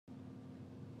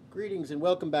Greetings and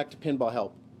welcome back to Pinball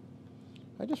Help.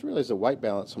 I just realized the white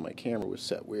balance on my camera was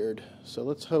set weird, so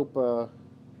let's hope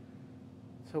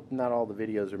not all the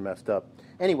videos are messed up.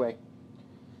 Anyway,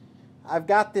 I've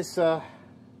got this the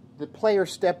player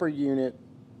stepper unit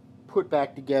put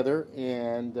back together,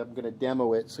 and I'm going to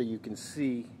demo it so you can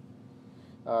see.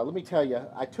 Let me tell you,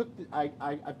 I took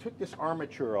this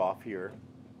armature off here.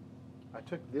 I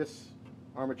took this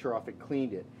armature off and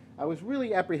cleaned it. I was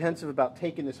really apprehensive about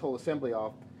taking this whole assembly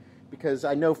off because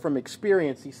I know from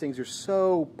experience these things are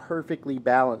so perfectly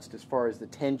balanced as far as the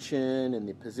tension and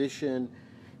the position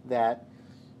that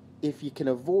if you can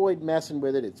avoid messing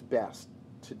with it, it's best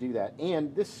to do that.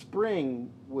 And this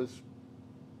spring was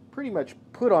pretty much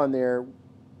put on there,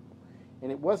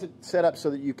 and it wasn't set up so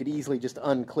that you could easily just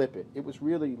unclip it. It was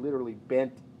really literally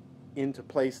bent into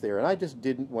place there, and I just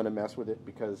didn't want to mess with it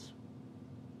because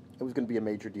it was going to be a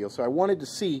major deal. So I wanted to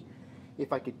see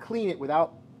if I could clean it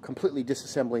without completely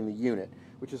disassembling the unit,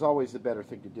 which is always the better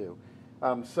thing to do.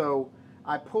 So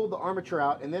I pulled the armature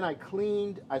out, and then I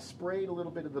sprayed a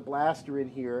little bit of the blaster in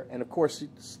here, and of course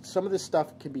some of this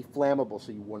stuff can be flammable,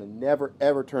 so you want to never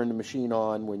ever turn the machine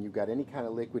on when you've got any kind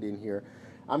of liquid in here.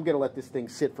 I'm going to let this thing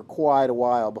sit for quite a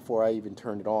while before I even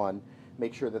turn it on,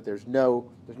 make sure that there's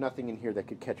nothing in here that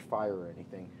could catch fire or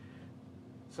anything.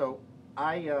 So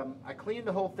I cleaned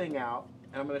the whole thing out,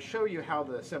 and I'm going to show you how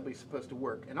the assembly is supposed to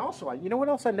work. And also, you know what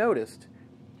else I noticed?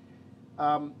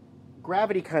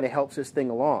 Gravity kind of helps this thing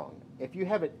along. If you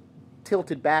have it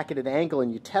tilted back at an angle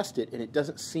and you test it and it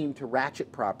doesn't seem to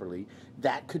ratchet properly,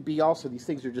 that could be also, these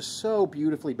things are just so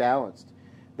beautifully balanced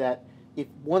that if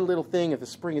one little thing, if the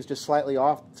spring is just slightly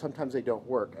off, sometimes they don't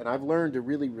work. And I've learned to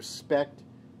really respect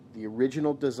the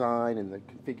original design and the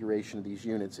configuration of these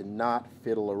units and not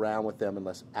fiddle around with them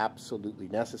unless absolutely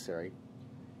necessary.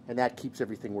 And that keeps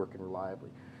everything working reliably.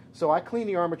 So I cleaned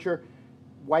the armature,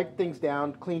 wiped things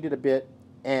down, cleaned it a bit,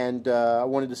 and I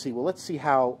wanted to see, well, let's see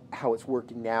how it's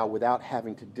working now without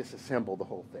having to disassemble the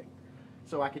whole thing.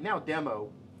 So I can now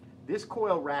demo. This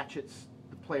coil ratchets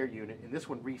the player unit, and this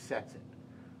one resets it.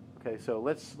 Okay, so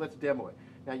let's demo it.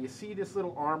 Now you see this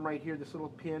little arm right here, this little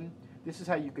pin? This is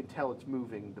how you can tell it's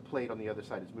moving. The plate on the other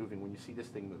side is moving when you see this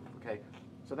thing move, okay?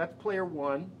 So that's player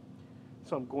one.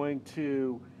 So I'm going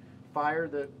to fire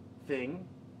the thing.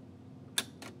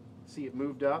 See, it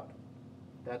moved up.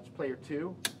 That's player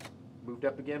two. Moved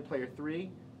up again, player three,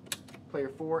 player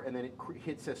four, and then it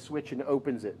hits a switch and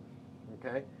opens it,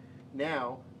 okay?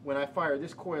 Now, when I fire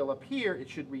this coil up here, it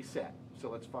should reset. So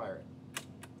let's fire it.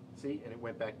 See, and it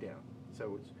went back down.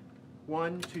 So it's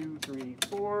 1, 2, 3,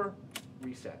 4,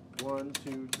 reset. 1,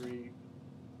 2, 3.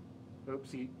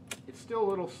 Oopsie, it's still a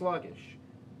little sluggish.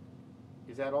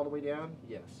 Is that all the way down?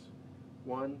 Yes.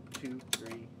 1, 2,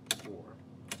 3, 4.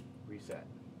 Reset.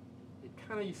 It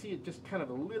kind of, you see it just kind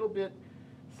of a little bit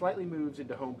slightly moves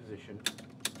into home position.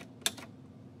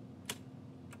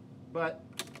 But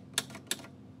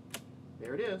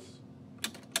there it is.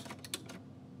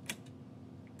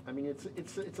 I mean,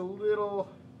 it's a little,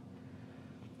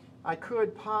 I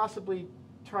could possibly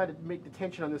try to make the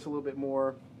tension on this a little bit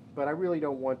more, but I really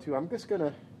don't want to. I'm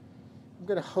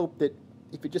gonna hope that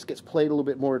if it just gets played a little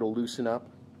bit more, it'll loosen up.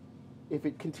 If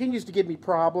it continues to give me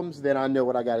problems, then I know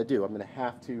what I got to do. I'm going to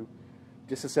have to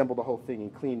disassemble the whole thing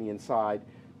and clean the inside,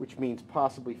 which means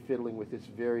possibly fiddling with this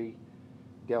very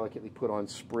delicately put on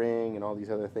spring and all these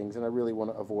other things, and I really want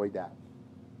to avoid that.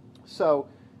 So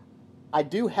I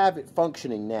do have it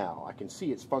functioning now. I can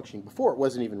see it's functioning. Before it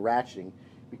wasn't even ratcheting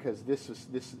because this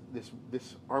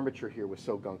armature here was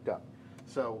so gunked up.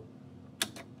 So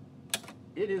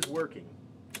it is working.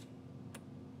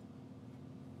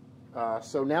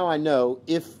 So now I know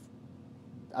if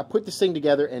I put this thing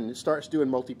together and it starts doing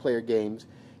multiplayer games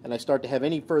and I start to have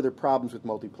any further problems with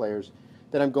multiplayers,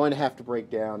 then I'm going to have to break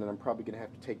down and I'm probably going to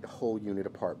have to take the whole unit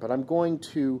apart. But I'm going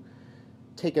to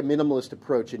take a minimalist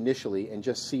approach initially and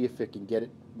just see if it can get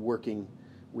it working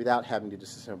without having to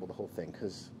disassemble the whole thing,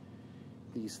 because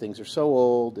these things are so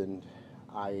old and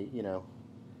I,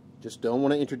 just don't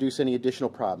want to introduce any additional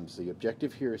problems. The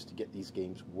objective here is to get these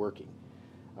games working.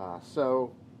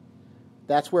 So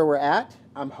that's where we're at.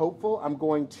 I'm hopeful. I'm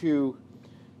going to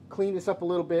clean this up a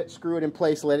little bit, screw it in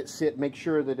place, let it sit, make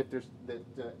sure that if there's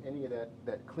any of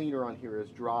that cleaner on here is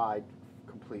dried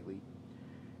completely.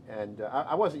 And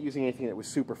I wasn't using anything that was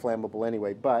super flammable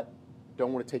anyway, but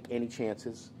don't want to take any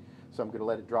chances. So I'm going to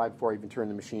let it dry before I even turn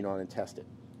the machine on and test it.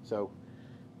 So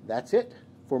that's it.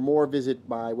 For more, visit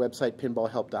my website,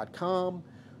 pinballhelp.com.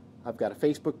 I've got a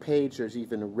Facebook page. There's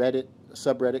even a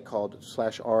subreddit called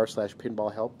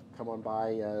 /r/pinballhelp. Come on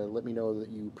by. Let me know that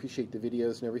you appreciate the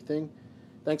videos and everything.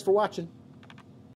 Thanks for watching.